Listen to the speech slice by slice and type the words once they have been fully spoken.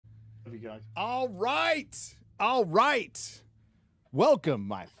You guys. All right. All right. Welcome,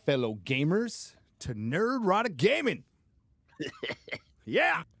 my fellow gamers, to Nerdrotic Gaming.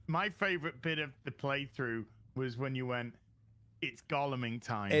 Yeah. My favorite bit of the playthrough was when you went, it's Golluming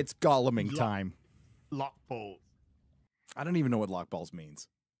time. It's Golluming time. Lock balls. I don't even know what lock balls means.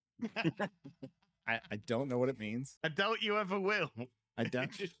 I don't know what it means. I doubt you ever will. I don't.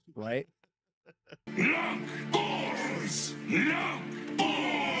 Right? Lock balls! Lock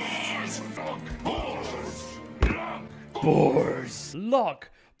balls! Lock balls! Lock Boars. Lock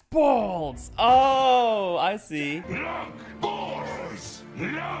balls. Oh, I see. Lock balls!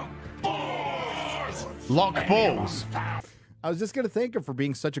 Lock balls! Lock balls. I was just going to thank him for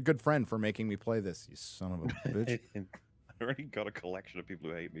being such a good friend for making me play this, you son of a bitch. I already got a collection of people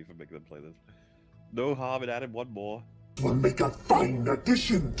who hate me for making them play this. No harm in adding one more. Will make a fine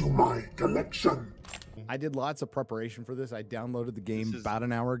addition to my collection. I did lots of preparation for this. I downloaded the game This is- about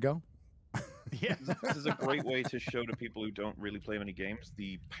an hour ago. Yeah. This is a great way to show to people who don't really play many games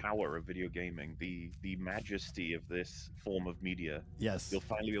the power of video gaming, the majesty of this form of media. Yes. You'll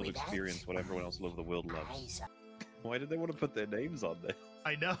finally be able to experience what everyone else all over the world loves. Why did they want to put their names on there?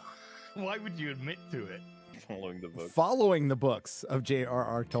 I know. Why would you admit to it? Following the book. Following the books of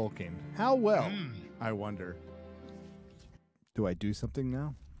J.R.R. Tolkien. How well, I wonder. Do I do something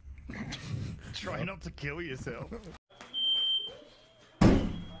now? Try not to kill yourself.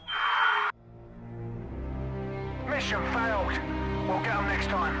 Mission failed. We'll get them next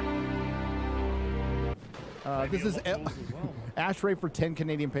time. This is Ash Ray for 10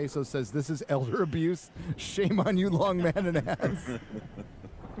 Canadian pesos says this is elder abuse. Shame on you, long man and ass.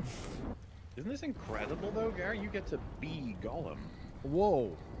 Isn't this incredible though, Gary? You get to be Gollum.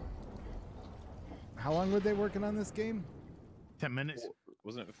 Whoa. How long were they working on this game? 10 minutes.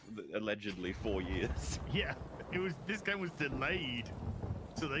 Wasn't it allegedly 4 years? Yeah. It was. This game was delayed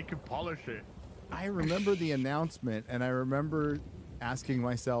so they could polish it. I remember the announcement, and I remember asking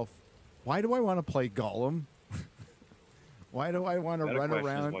myself, why do I want to play Gollum? Why do I want to Better run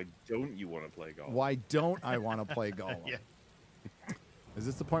question is, around? why don't you want to play Gollum? Why don't I want to play Gollum? Yeah. Is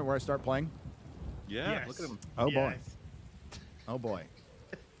this the point where I start playing? Yeah, Yes. look at him. Oh, boy. Yes. Oh, boy.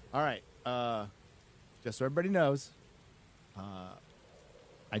 All right. Just so everybody knows,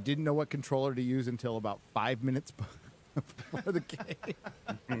 I didn't know what controller to use until about 5 minutes before the game.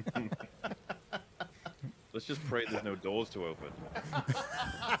 Let's just pray there's no doors to open.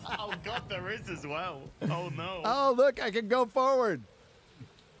 Oh God, there is as well. Oh no. Oh, look, I can go forward.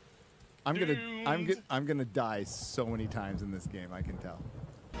 I'm Doomed. gonna die so many times in this game, I can tell.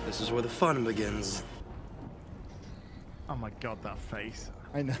 This is where the fun begins. Oh my God, that face.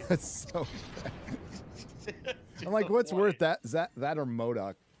 I know, it's so bad. I'm like, what's worth that? Is that or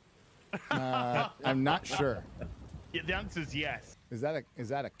MODOK? I'm not sure. Yeah, the answer is yes. Is that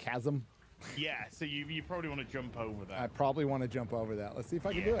a chasm? Yeah. So you probably want to jump over that. I probably want to jump over that. Let's see if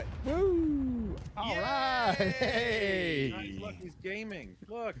I can Yeah. do it. Woo! All right. Yay! Hey. Nice, look, he's gaming.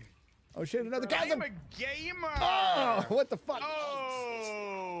 Look. Oh shit! Another I'm chasm. a gamer. Oh, what the fuck?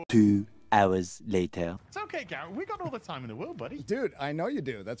 Oh. 2 hours later. It's okay, Garrett. We got all the time in the world, buddy. Dude, I know you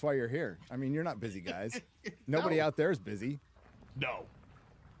do. That's why you're here. I mean, you're not busy, guys. Nobody No. out there is busy. No.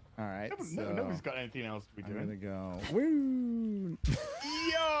 All right. So Nobody's got anything else to be I'm gonna doing. go. Woo!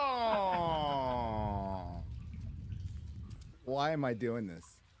 Yo! Why am I doing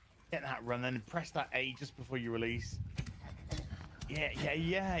this? Get that run, then press that A just before you release. Yeah, yeah,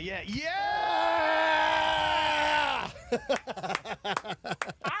 yeah, yeah, yeah!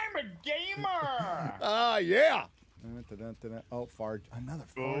 I'm a gamer! Ah, yeah. Oh, another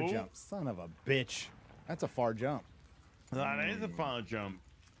far Oh. jump. Son of a bitch. That's a far jump. That is a far jump.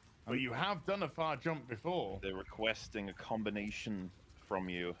 But you have done a far jump before. They're requesting a combination from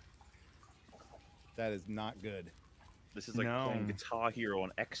you. That is not good. This is like No. playing Guitar Hero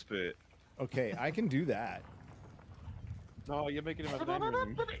on Expert. Okay, I can do that. Oh, you're making him have an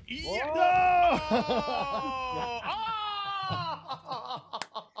aneurysm. Yeah.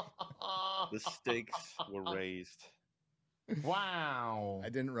 Oh! The stakes were raised. Wow. I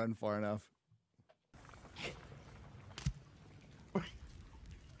didn't run far enough.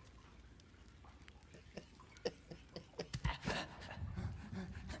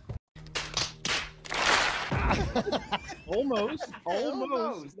 Almost.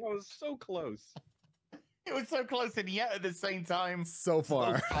 Almost. That was so close. It was so close and yet at the same time. So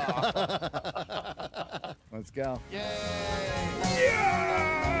far. Let's go.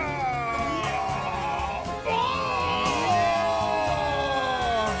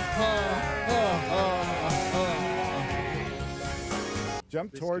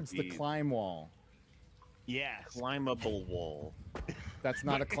 Jump This towards could the be- climb wall. Yes. Climbable wall. That's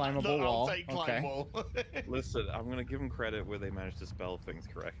not a climbable I'll wall. take Okay. climb wall. Listen, I'm gonna give them credit where they managed to spell things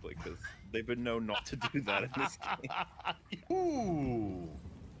correctly because they've been known not to do that in this game. Ooh.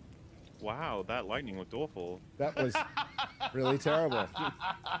 Wow, that lightning looked awful. That was really terrible.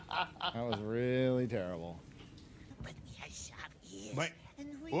 That was really terrible. Wait.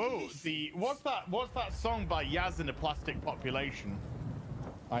 Whoa, what's that song by Yaz and the Plastic Population?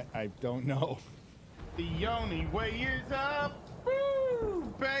 I don't know. The only way is up,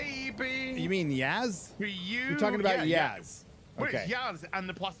 woo, baby. You mean Yaz? For you? You're talking about yeah, Yaz. Well, Okay. it's Yaz and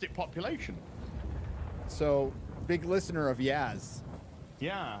the Plastic Population. So, big listener of Yaz.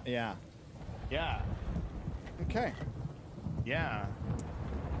 Yeah. Yeah. Yeah. Okay. Yeah.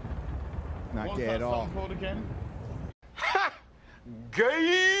 Not What's gay that at all. song called again?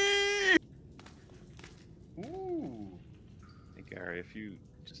 Gay! Ooh. Hey Gary, if you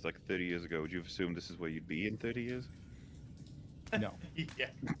just like 30 years ago, would you have assumed this is where you'd be in 30 years? No. Yeah.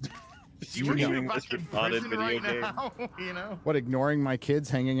 Streaming back this in retarded prison video right game. now, you know? What, ignoring my kids,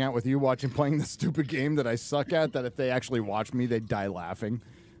 hanging out with you, watching, playing the stupid game that I suck at, that if they actually watch me, they'd die laughing?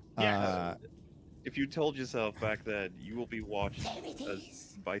 Yeah. If you told yourself back then, you will be watched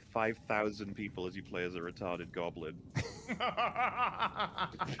by 5,000 people as you play as a retarded goblin.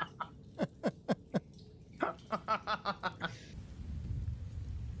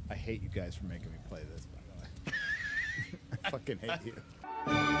 I hate you guys for making me play this, by the way. I fucking hate you.